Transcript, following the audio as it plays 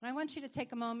want you to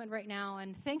take a moment right now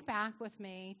and think back with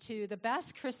me to the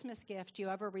best Christmas gift you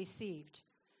ever received.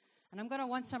 And I'm going to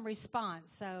want some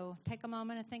response, so take a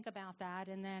moment and think about that,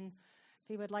 and then if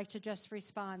you would like to just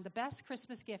respond. The best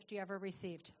Christmas gift you ever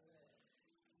received?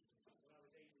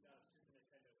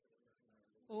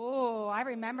 Oh, I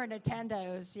remember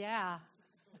Nintendos, yeah.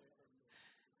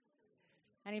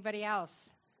 Anybody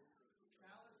else?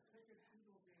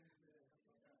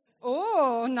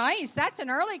 Oh, nice. That's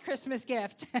an early Christmas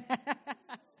gift.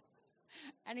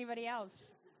 Anybody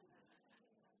else?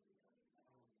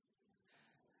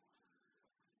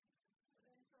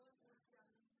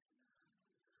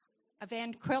 A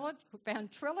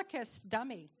ventriloquist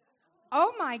dummy.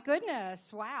 Oh, my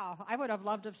goodness. Wow. I would have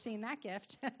loved to have seen that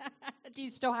gift. Do you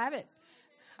still have it?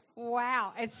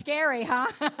 Wow. It's scary, huh?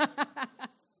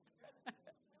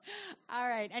 All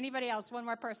right. Anybody else? One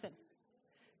more person.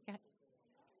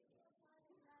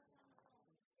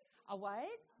 A what?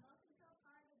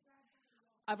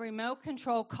 A remote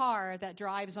control car that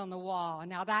drives on the wall.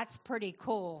 Now, that's pretty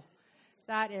cool.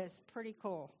 That is pretty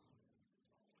cool.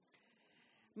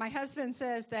 My husband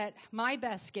says that my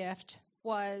best gift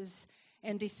was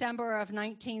in December of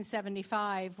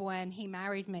 1975 when he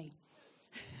married me.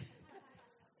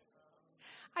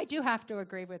 I do have to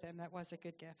agree with him. That was a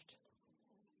good gift.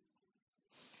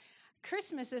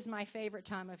 Christmas is my favorite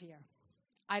time of year.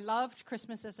 I loved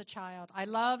Christmas as a child. I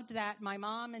loved that my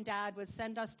mom and dad would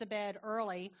send us to bed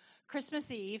early Christmas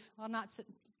Eve. Well, not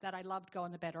that I loved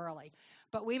going to bed early,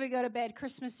 but we would go to bed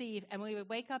Christmas Eve, and we would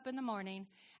wake up in the morning,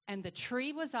 and the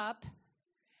tree was up,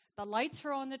 the lights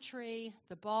were on the tree,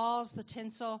 the balls, the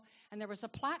tinsel, and there was a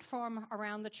platform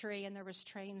around the tree, and there was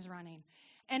trains running.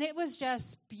 And it was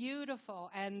just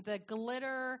beautiful, and the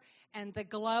glitter and the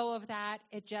glow of that,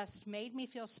 it just made me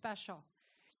feel special.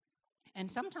 And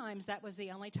sometimes that was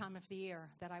the only time of the year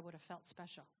that I would have felt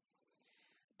special.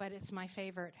 But it's my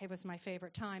favorite. It was my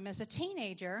favorite time. As a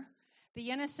teenager, the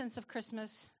innocence of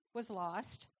Christmas was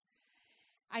lost.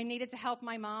 I needed to help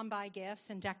my mom buy gifts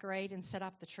and decorate and set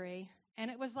up the tree.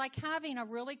 And it was like having a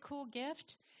really cool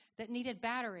gift that needed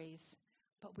batteries,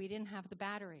 but we didn't have the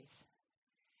batteries.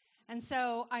 And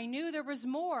so I knew there was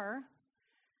more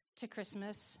to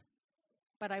Christmas,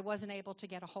 but I wasn't able to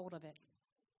get a hold of it.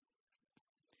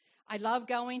 I love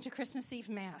going to Christmas Eve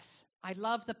Mass. I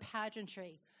love the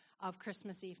pageantry of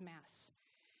Christmas Eve Mass.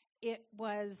 It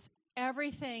was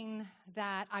everything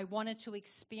that I wanted to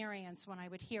experience when I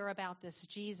would hear about this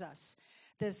Jesus,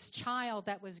 this child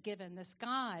that was given, this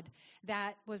God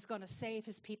that was going to save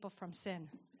his people from sin.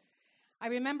 I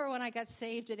remember when I got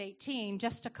saved at 18,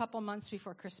 just a couple months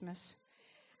before Christmas,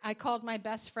 I called my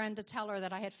best friend to tell her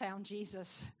that I had found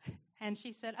Jesus. And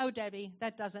she said, "Oh, Debbie,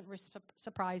 that doesn't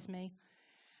surprise me."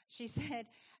 She said,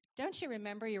 "Don't you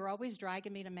remember you were always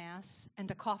dragging me to Mass and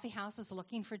to coffee houses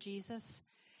looking for Jesus?"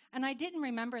 And I didn't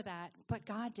remember that, but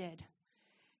God did.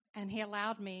 And he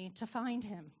allowed me to find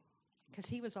him because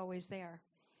he was always there.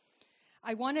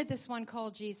 I wanted this one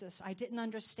called Jesus. I didn't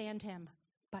understand him,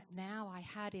 but now I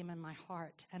had him in my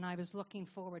heart, and I was looking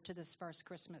forward to this first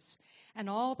Christmas and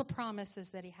all the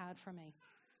promises that he had for me.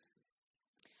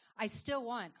 I still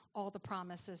want all the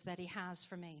promises that he has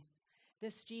for me.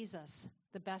 This Jesus,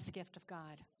 the best gift of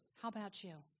God. How about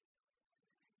you?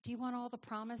 Do you want all the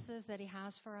promises that he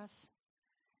has for us?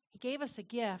 He gave us a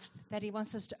gift that he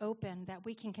wants us to open, that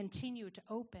we can continue to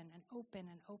open and open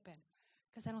and open.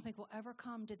 Because I don't think we'll ever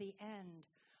come to the end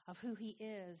of who he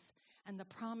is and the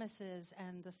promises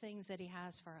and the things that he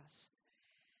has for us.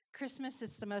 Christmas,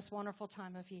 it's the most wonderful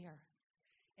time of year.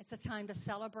 It's a time to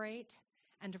celebrate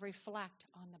and to reflect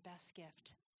on the best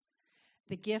gift.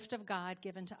 The gift of God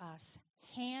given to us,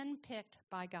 handpicked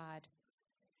by God.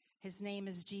 His name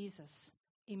is Jesus,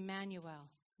 Emmanuel,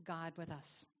 God with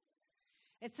us.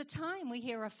 It's a time we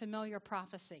hear a familiar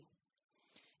prophecy.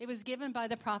 It was given by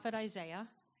the prophet Isaiah.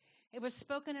 It was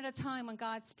spoken at a time when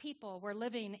God's people were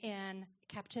living in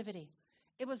captivity.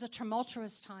 It was a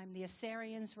tumultuous time. The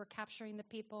Assyrians were capturing the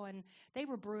people, and they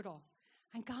were brutal.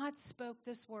 And God spoke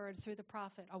this word through the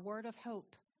prophet, a word of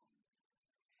hope.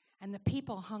 And the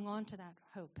people hung on to that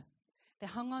hope. They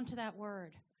hung on to that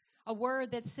word, a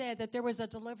word that said that there was a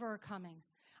deliverer coming,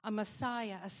 a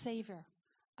Messiah, a Savior,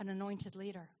 an anointed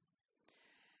leader.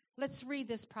 Let's read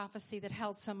this prophecy that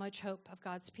held so much hope of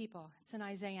God's people. It's in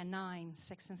Isaiah 9,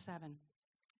 6 and 7.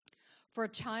 For a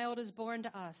child is born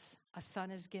to us, a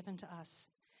son is given to us.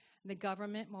 The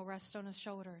government will rest on his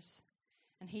shoulders,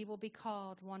 and he will be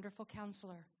called Wonderful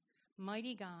Counselor,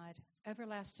 Mighty God,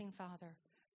 Everlasting Father,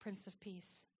 Prince of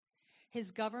Peace.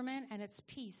 His government and its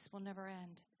peace will never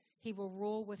end. He will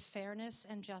rule with fairness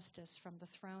and justice from the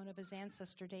throne of his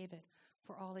ancestor David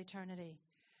for all eternity.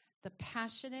 The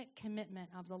passionate commitment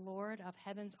of the Lord of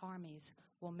heaven's armies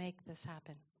will make this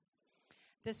happen.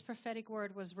 This prophetic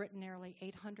word was written nearly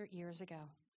 800 years ago,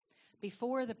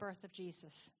 before the birth of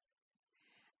Jesus.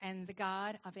 And the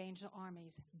God of angel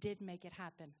armies did make it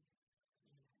happen.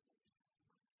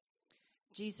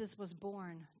 Jesus was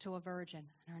born to a virgin,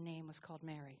 and her name was called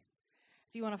Mary.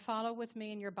 If you want to follow with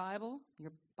me in your Bible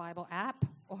app,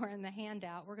 or in the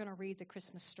handout, we're going to read the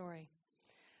Christmas story.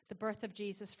 The birth of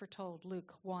Jesus foretold,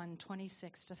 Luke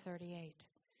 1:26-38.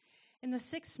 In the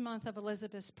 6th month of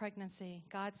Elizabeth's pregnancy,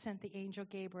 God sent the angel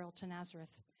Gabriel to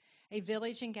Nazareth, a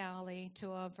village in Galilee,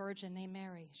 to a virgin named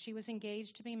Mary. She was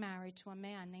engaged to be married to a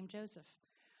man named Joseph,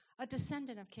 a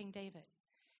descendant of King David.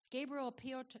 Gabriel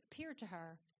appeared to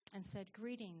her and said,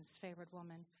 "Greetings, favored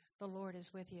woman, the Lord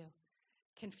is with you."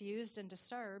 Confused and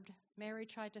disturbed, Mary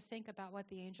tried to think about what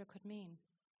the angel could mean.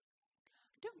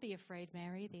 "Don't be afraid,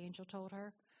 Mary," the angel told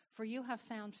her, "for you have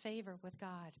found favor with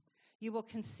God. You will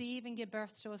conceive and give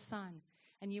birth to a son,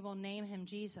 and you will name him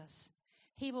Jesus.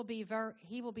 He will be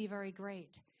very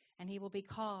great, and he will be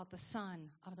called the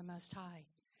Son of the Most High.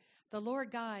 The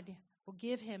Lord God will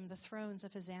give him the thrones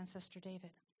of his ancestor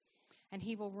David, and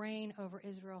he will reign over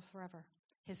Israel forever.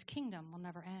 His kingdom will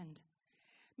never end."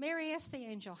 Mary asked the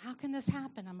angel, "How can this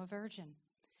happen? I'm a virgin."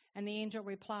 And the angel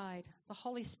replied, "The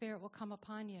Holy Spirit will come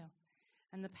upon you,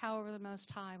 and the power of the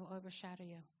Most High will overshadow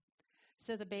you.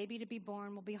 So the baby to be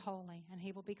born will be holy, and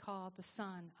he will be called the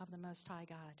Son of the Most High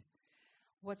God.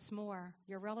 What's more,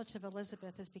 your relative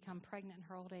Elizabeth has become pregnant in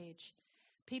her old age.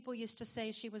 People used to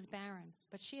say she was barren,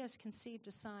 but she has conceived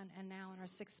a son and now in her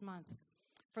 6th month,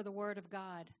 for the word of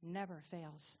God never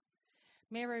fails."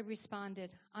 Mary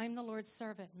responded, "I'm the Lord's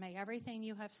servant. May everything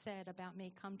you have said about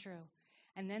me come true."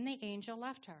 And then the angel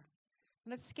left her.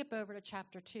 Let's skip over to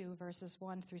chapter 2, verses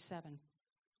 1-7.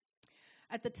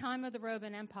 At the time of the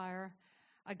Roman Empire,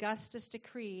 Augustus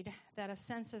decreed that a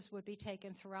census would be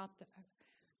taken throughout the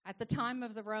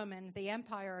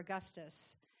Empire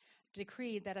Augustus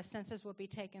decreed that a census would be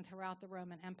taken throughout the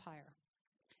Roman Empire.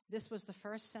 This was the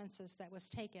first census that was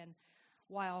taken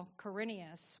while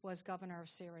Quirinius was governor of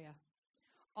Syria.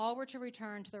 All were to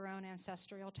return to their own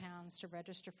ancestral towns to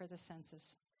register for the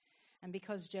census. And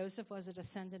because Joseph was a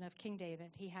descendant of King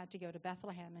David, he had to go to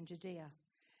Bethlehem in Judea,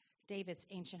 David's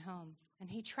ancient home. And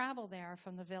he traveled there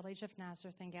from the village of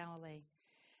Nazareth in Galilee.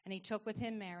 And he took with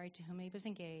him Mary, to whom he was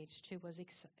engaged, who was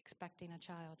expecting a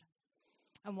child.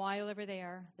 And while they were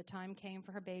there, the time came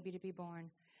for her baby to be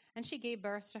born. And she gave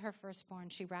birth to her firstborn.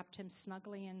 She wrapped him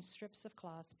snugly in strips of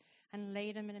cloth and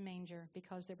laid him in a manger,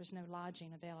 because there was no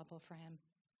lodging available for him.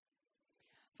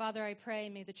 Father, I pray,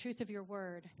 may the truth of your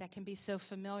word that can be so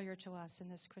familiar to us in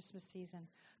this Christmas season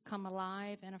come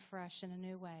alive and afresh in a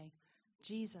new way.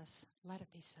 Jesus, let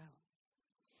it be so.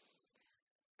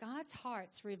 God's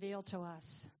heart's revealed to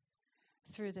us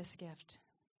through this gift.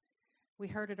 We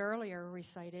heard it earlier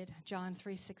recited, John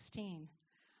 3:16.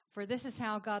 "For this is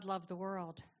how God loved the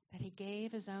world, that he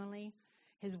gave his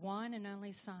one and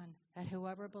only Son, that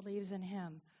whoever believes in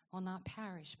him will not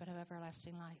perish but have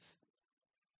everlasting life."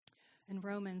 In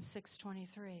Romans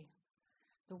 6:23,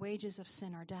 "The wages of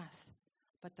sin are death,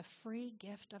 but the free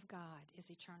gift of God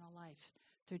is eternal life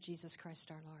through Jesus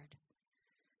Christ our Lord."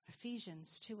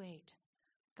 Ephesians 2:8,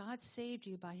 "God saved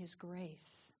you by his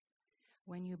grace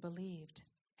when you believed,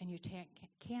 and you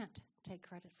can't take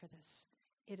credit for this.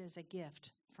 It is a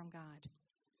gift from God."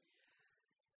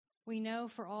 We know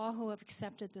for all who have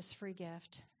accepted this free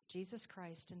gift, Jesus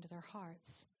Christ, into their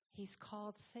hearts, he's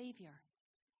called Savior.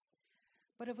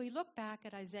 But if we look back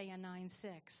at Isaiah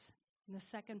 9:6, in the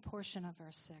second portion of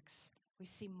verse 6, we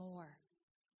see more.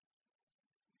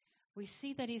 We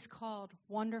see that he's called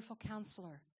Wonderful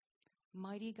Counselor,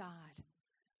 Mighty God,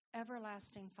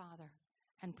 Everlasting Father,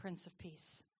 and Prince of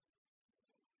Peace.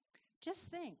 Just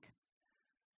think,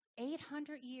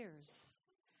 800 years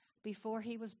before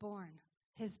he was born,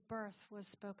 his birth was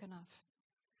spoken of.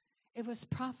 It was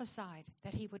prophesied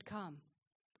that he would come.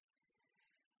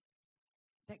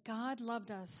 That God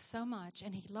loved us so much,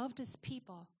 and he loved his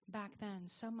people back then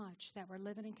so much that were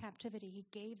living in captivity, he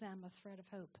gave them a thread of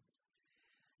hope.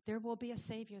 There will be a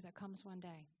Savior that comes one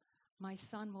day. My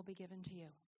son will be given to you.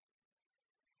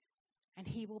 And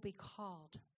he will be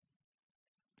called.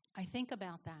 I think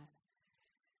about that.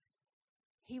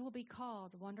 He will be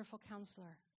called Wonderful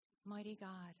Counselor, Mighty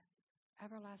God,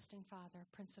 Everlasting Father,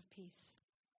 Prince of Peace.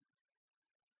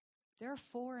 There are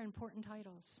 4 important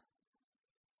titles.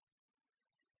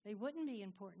 They wouldn't be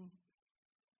important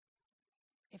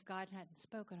if God hadn't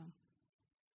spoken them.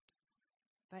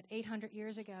 But 800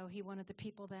 years ago, he wanted the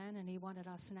people then, and he wanted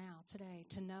us now, today,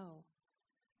 to know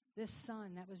this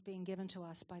son that was being given to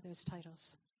us by those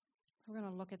titles. We're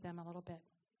going to look at them a little bit.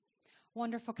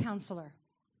 Wonderful Counselor.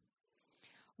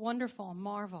 Wonderful,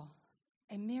 marvel,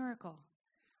 a miracle,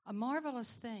 a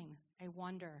marvelous thing, a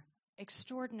wonder,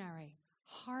 extraordinary,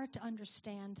 hard to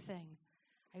understand thing,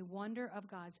 a wonder of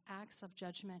God's acts of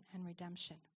judgment and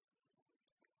redemption.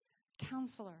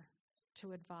 Counselor,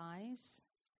 to advise,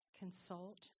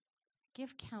 consult,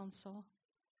 give counsel,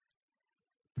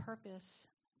 purpose,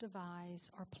 devise,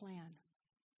 or plan.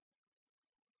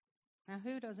 Now,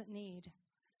 who doesn't need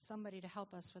somebody to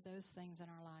help us with those things in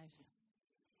our lives?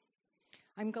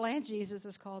 I'm glad Jesus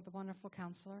is called the Wonderful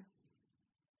Counselor.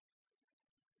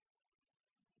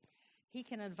 He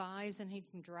can advise and he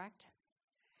can direct.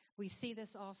 We see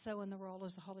this also in the role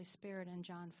as the Holy Spirit in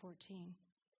John 14,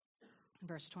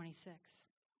 verse 26.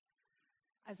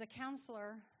 As a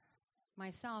counselor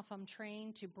myself, I'm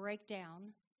trained to break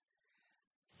down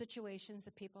situations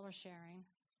that people are sharing.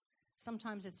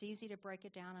 Sometimes it's easy to break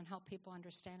it down and help people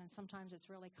understand, and sometimes it's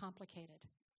really complicated.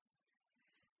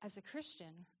 As a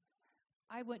Christian,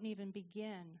 I wouldn't even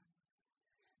begin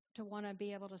to want to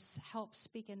be able to help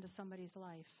speak into somebody's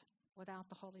life without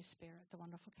the Holy Spirit, the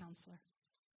Wonderful Counselor.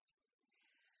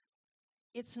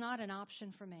 It's not an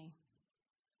option for me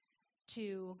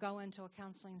to go into a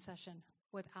counseling session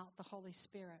without the Holy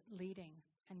Spirit leading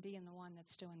and being the one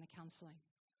that's doing the counseling.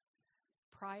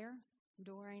 Prior,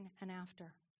 during, and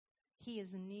after, he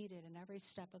is needed in every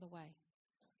step of the way.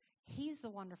 He's the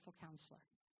Wonderful Counselor.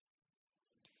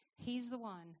 He's the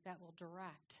one that will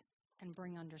direct and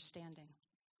bring understanding.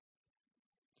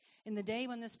 In the day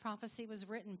when this prophecy was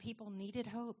written, people needed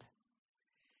hope.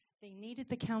 They needed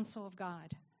the counsel of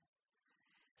God,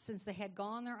 since they had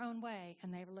gone their own way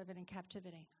and they were living in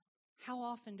captivity. How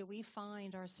often do we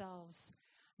find ourselves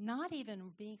not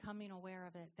even becoming aware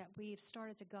of it, that we've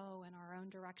started to go in our own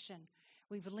direction?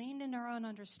 We've leaned in our own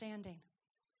understanding.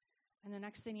 And the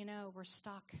next thing you know, we're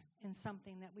stuck in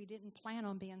something that we didn't plan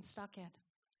on being stuck in.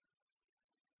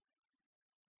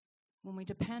 When we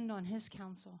depend on his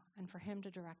counsel and for him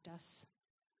to direct us,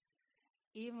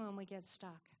 even when we get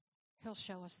stuck, he'll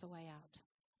show us the way out.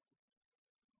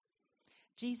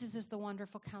 Jesus is the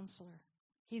Wonderful Counselor.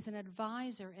 He's an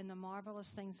advisor in the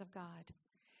marvelous things of God.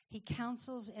 He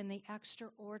counsels in the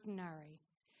extraordinary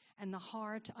and the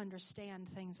hard to understand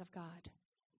things of God.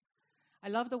 I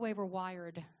love the way we're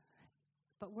wired,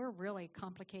 but we're really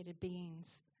complicated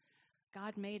beings.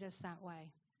 God made us that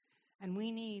way. And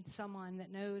we need someone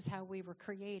that knows how we were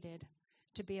created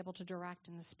to be able to direct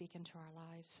and to speak into our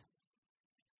lives.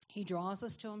 He draws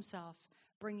us to himself,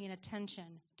 bringing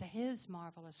attention to his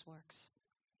marvelous works.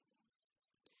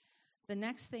 The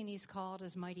next thing he's called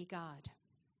is Mighty God,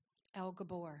 El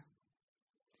Gabor.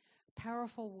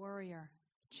 Powerful warrior,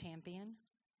 champion,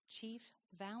 chief,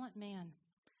 valiant man,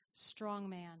 strong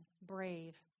man,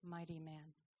 brave, mighty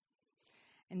man.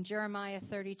 In Jeremiah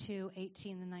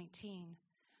 32:18-19,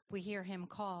 we hear him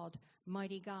called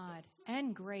Mighty God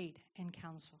and great in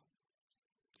counsel.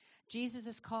 Jesus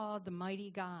is called the Mighty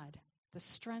God, the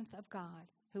strength of God,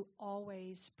 who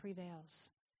always prevails.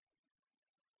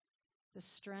 The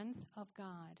strength of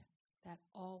God that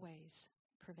always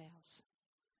prevails.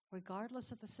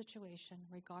 Regardless of the situation,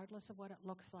 regardless of what it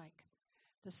looks like,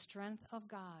 the strength of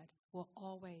God will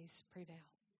always prevail.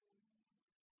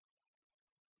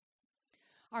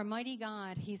 Our mighty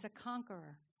God, he's a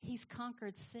conqueror. He's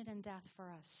conquered sin and death for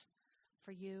us,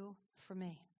 for you, for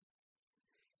me.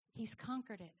 He's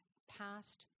conquered it,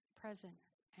 past, present,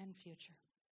 and future.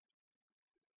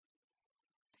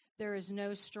 There is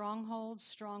no stronghold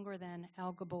stronger than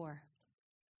El Gabor,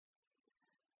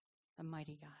 the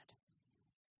mighty God.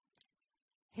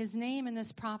 His name in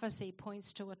this prophecy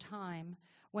points to a time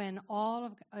when all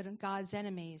of God's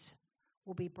enemies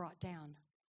will be brought down,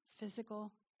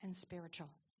 physical and spiritual.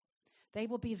 They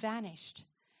will be vanished,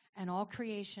 and all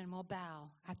creation will bow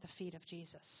at the feet of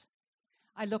Jesus.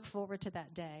 I look forward to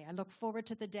that day. I look forward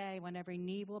to the day when every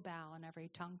knee will bow and every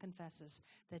tongue confesses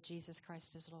that Jesus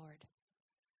Christ is Lord.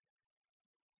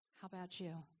 How about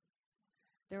you?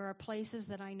 There are places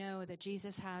that I know that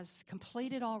Jesus has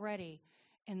completed already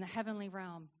in the heavenly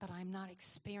realm, but I'm not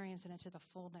experiencing it to the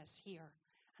fullness here.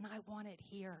 And I want it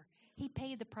here. He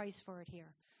paid the price for it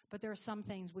here. But there are some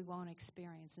things we won't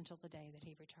experience until the day that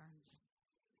he returns.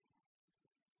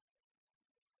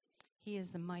 He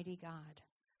is the mighty God,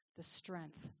 the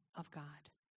strength of God.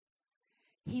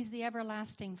 He's the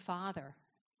everlasting Father.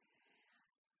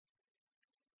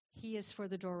 He is for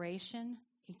the duration,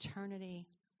 eternity,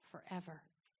 forever.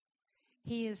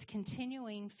 He is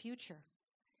continuing future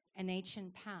and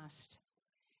ancient past.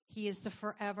 He is the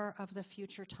forever of the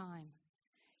future time.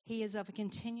 He is of a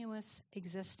continuous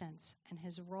existence, and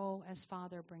his role as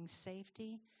Father brings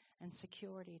safety and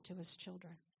security to his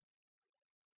children.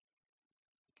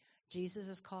 Jesus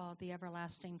is called the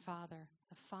everlasting Father,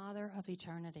 the Father of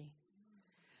eternity.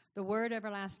 The word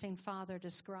everlasting Father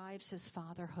describes his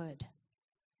fatherhood.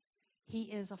 He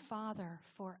is a father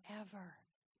forever.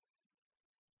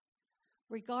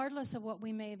 Regardless of what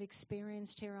we may have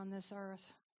experienced here on this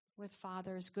earth with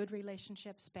fathers, good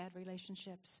relationships, bad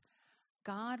relationships,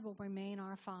 God will remain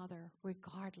our Father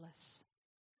regardless.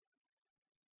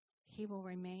 He will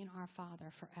remain our Father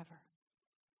forever.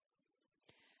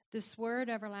 This word,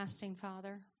 everlasting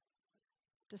Father,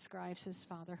 describes his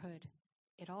fatherhood.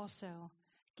 It also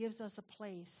gives us a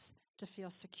place to feel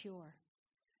secure,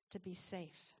 to be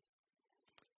safe.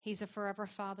 He's a forever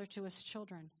father to his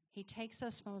children. He takes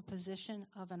us from a position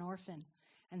of an orphan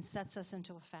and sets us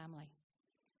into a family.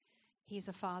 He's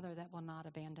a father that will not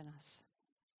abandon us.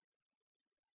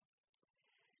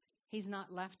 He's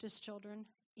not left his children,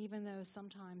 even though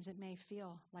sometimes it may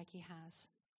feel like he has.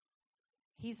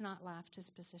 He's not left his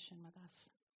position with us.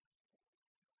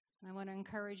 And I want to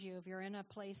encourage you, if you're in a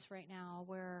place right now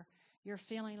where you're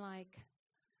feeling like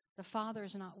the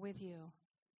Father's not with you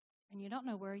and you don't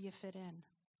know where you fit in,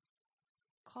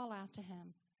 call out to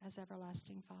him as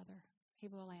everlasting Father. He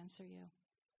will answer you.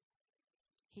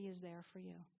 He is there for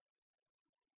you.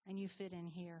 And you fit in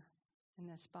here in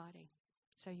this body.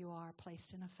 So you are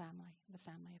placed in a family, the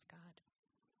family of God.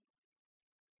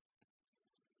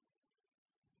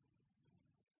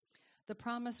 The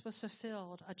promise was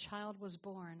fulfilled. A child was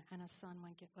born and a son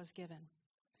was given.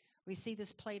 We see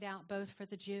this played out both for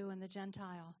the Jew and the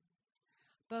Gentile,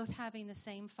 both having the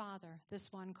same Father,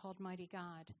 this one called Mighty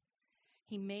God.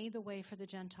 He made the way for the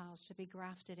Gentiles to be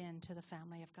grafted into the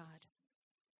family of God.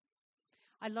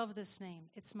 I love this name.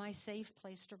 It's my safe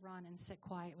place to run and sit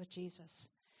quiet with Jesus.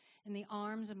 In the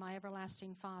arms of my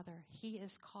everlasting Father, he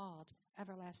is called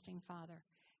everlasting Father,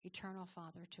 eternal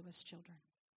Father to his children.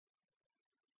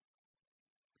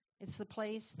 It's the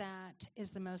place that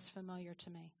is the most familiar to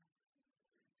me.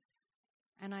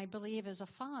 And I believe as a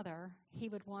father, he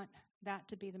would want that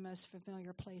to be the most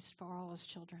familiar place for all his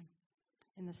children,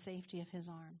 in the safety of his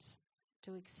arms,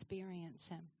 to experience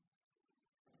him.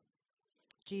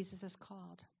 Jesus is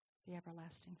called the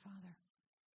everlasting Father.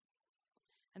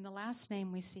 And the last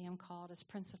name we see him called is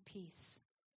Prince of Peace.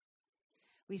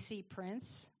 We see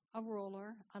prince, a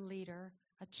ruler, a leader,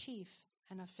 a chief,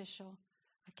 an official,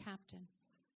 a captain.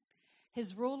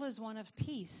 His rule is one of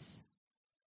peace.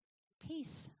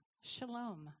 Peace,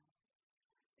 shalom,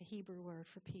 the Hebrew word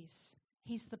for peace.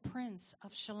 He's the Prince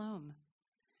of Shalom,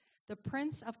 the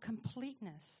Prince of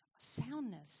completeness,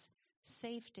 soundness,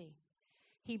 safety.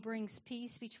 He brings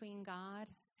peace between God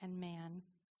and man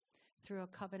through a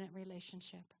covenant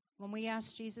relationship. When we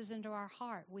ask Jesus into our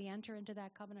heart, we enter into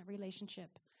that covenant relationship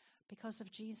because of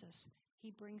Jesus.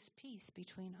 He brings peace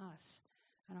between us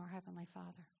and our Heavenly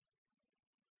Father.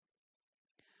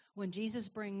 When Jesus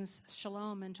brings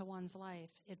shalom into one's life,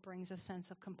 it brings a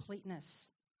sense of completeness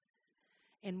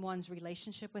in one's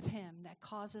relationship with him that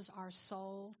causes our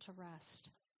soul to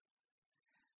rest.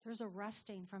 There's a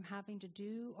resting from having to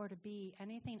do or to be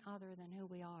anything other than who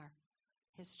we are,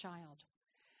 his child.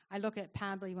 I look at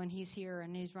Pablo when he's here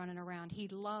and he's running around. He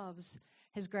loves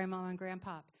his grandma and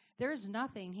grandpa. There's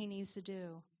nothing he needs to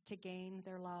do to gain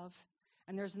their love.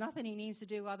 And there's nothing he needs to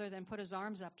do other than put his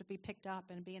arms up to be picked up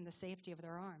and be in the safety of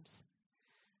their arms.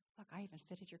 Look, I even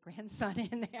fitted your grandson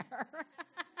in there.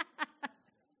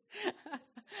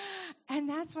 And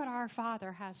that's what our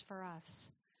Father has for us.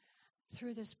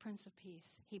 Through this Prince of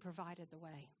Peace, he provided the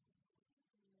way.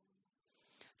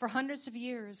 For hundreds of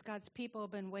years, God's people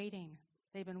have been waiting.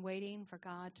 They've been waiting for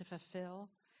God to fulfill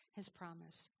his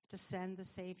promise, to send the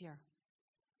Savior.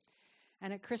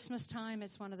 And at Christmas time,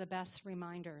 it's one of the best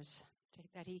reminders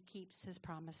that he keeps his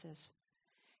promises.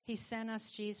 He sent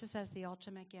us Jesus as the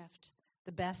ultimate gift,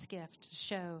 the best gift to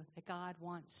show that God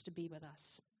wants to be with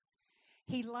us.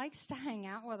 He likes to hang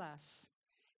out with us.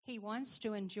 He wants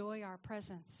to enjoy our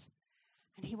presence,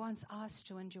 and he wants us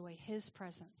to enjoy his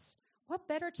presence. What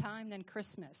better time than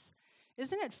Christmas?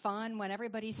 Isn't it fun when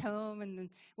everybody's home, and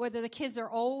whether the kids are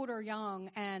old or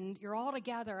young, and you're all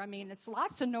together? I mean, it's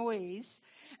lots of noise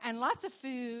and lots of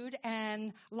food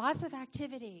and lots of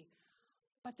activity.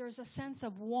 But there's a sense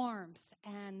of warmth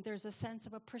and there's a sense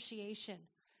of appreciation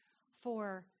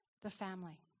for the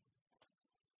family.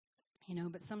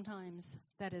 But sometimes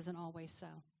that isn't always so.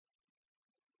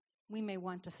 We may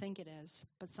want to think it is,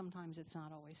 but sometimes it's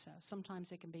not always so.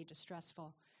 Sometimes it can be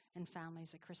distressful in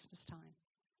families at Christmas time.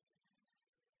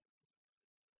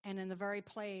 And in the very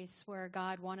place where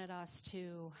God wanted us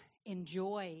to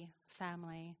enjoy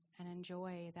family and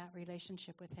enjoy that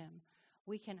relationship with him,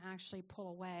 we can actually pull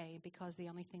away because the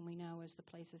only thing we know is the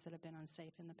places that have been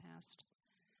unsafe in the past.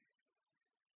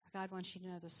 God wants you to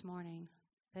know this morning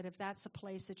that if that's a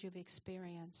place that you've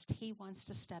experienced, He wants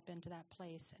to step into that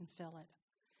place and fill it.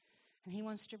 And He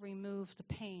wants to remove the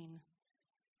pain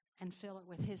and fill it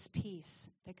with His peace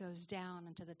that goes down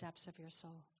into the depths of your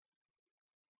soul.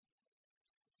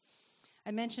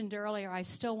 I mentioned earlier, I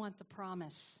still want the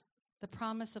promise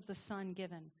of the Son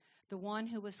given, the one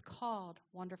who was called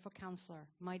Wonderful Counselor,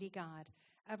 Mighty God,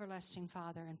 Everlasting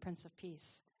Father, and Prince of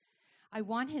Peace. I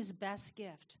want His best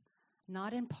gift,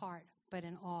 not in part, but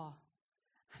in all.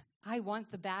 I want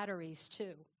the batteries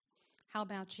too. How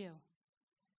about you?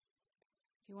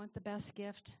 You want the best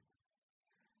gift?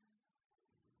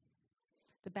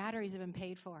 The batteries have been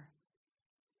paid for.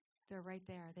 They're right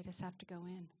there. They just have to go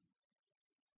in.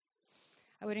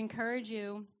 I would encourage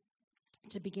you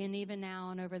to begin even now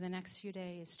and over the next few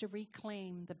days to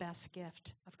reclaim the best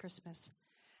gift of Christmas.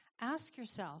 Ask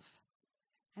yourself,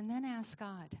 and then ask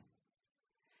God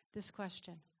this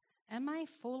question: am I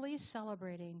fully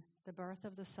celebrating the birth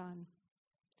of the Son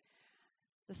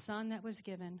that was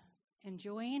given,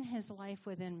 enjoying His life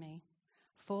within me,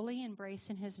 fully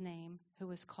embracing His name, who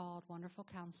is called Wonderful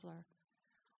Counselor,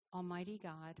 Almighty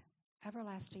God,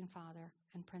 Everlasting Father,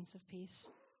 and Prince of Peace?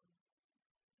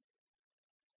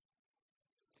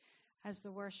 As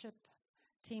the worship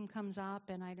team comes up,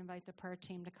 and I'd invite the prayer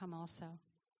team to come also.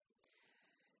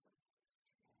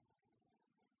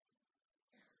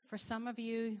 For some of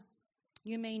you,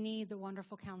 you may need the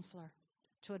Wonderful Counselor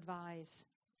to advise,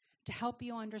 to help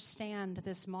you understand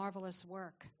this marvelous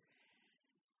work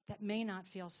that may not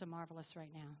feel so marvelous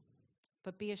right now.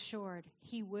 But be assured,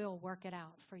 He will work it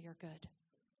out for your good.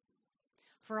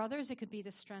 For others, it could be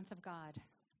the strength of God.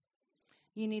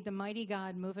 You need the mighty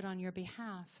God moving on your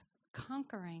behalf,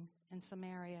 conquering in some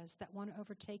areas that want to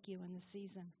overtake you in this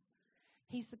season.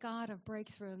 He's the God of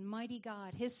breakthrough, and mighty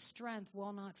God. His strength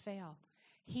will not fail.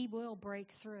 He will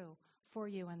break through for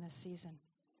you in this season.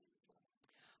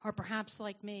 Or perhaps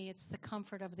like me, it's the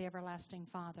comfort of the everlasting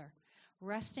Father,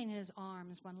 resting in His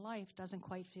arms when life doesn't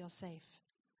quite feel safe.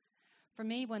 For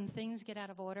me, when things get out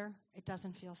of order, it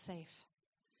doesn't feel safe.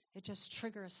 It just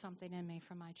triggers something in me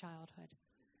from my childhood.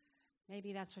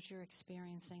 Maybe that's what you're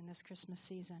experiencing this Christmas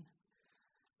season.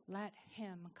 Let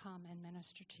Him come and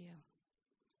minister to you.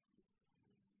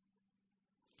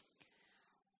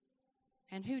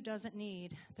 And who doesn't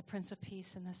need the Prince of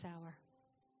Peace in this hour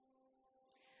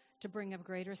to bring a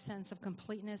greater sense of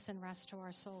completeness and rest to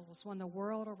our souls when the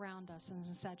world around us is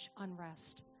in such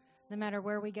unrest? No matter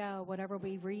where we go, whatever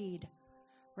we read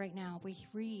right now, we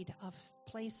read of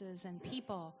places and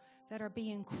people that are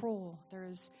being cruel.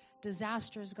 There's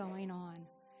disasters going on,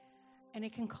 and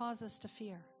it can cause us to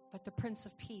fear. But the Prince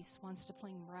of Peace wants to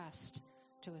bring rest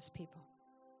to His people.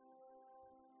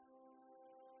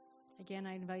 Again,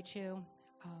 I invite you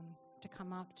to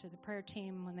come up to the prayer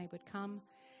team when they would come.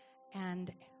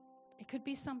 And it could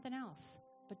be something else,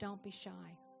 but don't be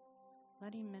shy.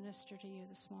 Let Him minister to you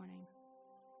this morning.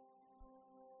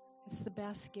 It's the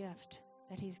best gift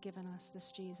that He's given us,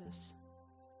 this Jesus.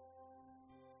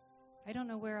 I don't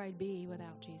know where I'd be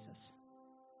without Jesus.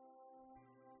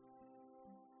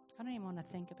 I don't even want to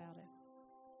think about it.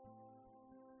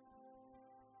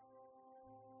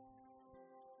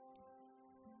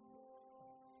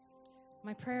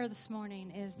 My prayer this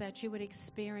morning is that you would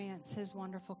experience His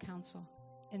wonderful counsel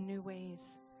in new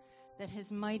ways, that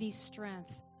His mighty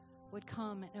strength would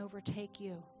come and overtake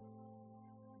you,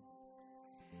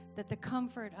 that the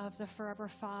comfort of the forever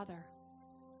Father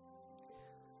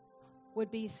would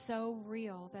be so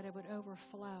real that it would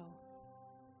overflow,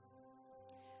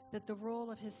 that the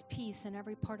rule of His peace in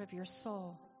every part of your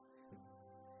soul,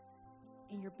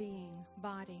 in your being,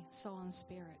 body, soul, and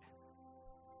spirit,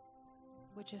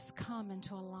 would just come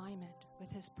into alignment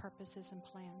with His purposes and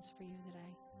plans for you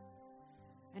today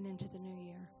and into the new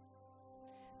year.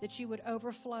 That you would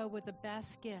overflow with the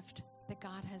best gift that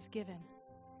God has given,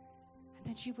 and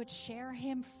that you would share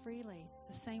Him freely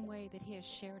the same way that He has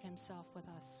shared Himself with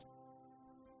us.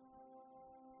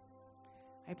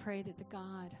 I pray that the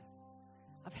God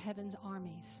of heaven's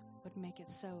armies would make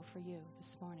it so for you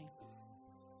this morning.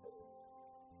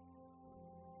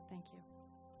 Thank you.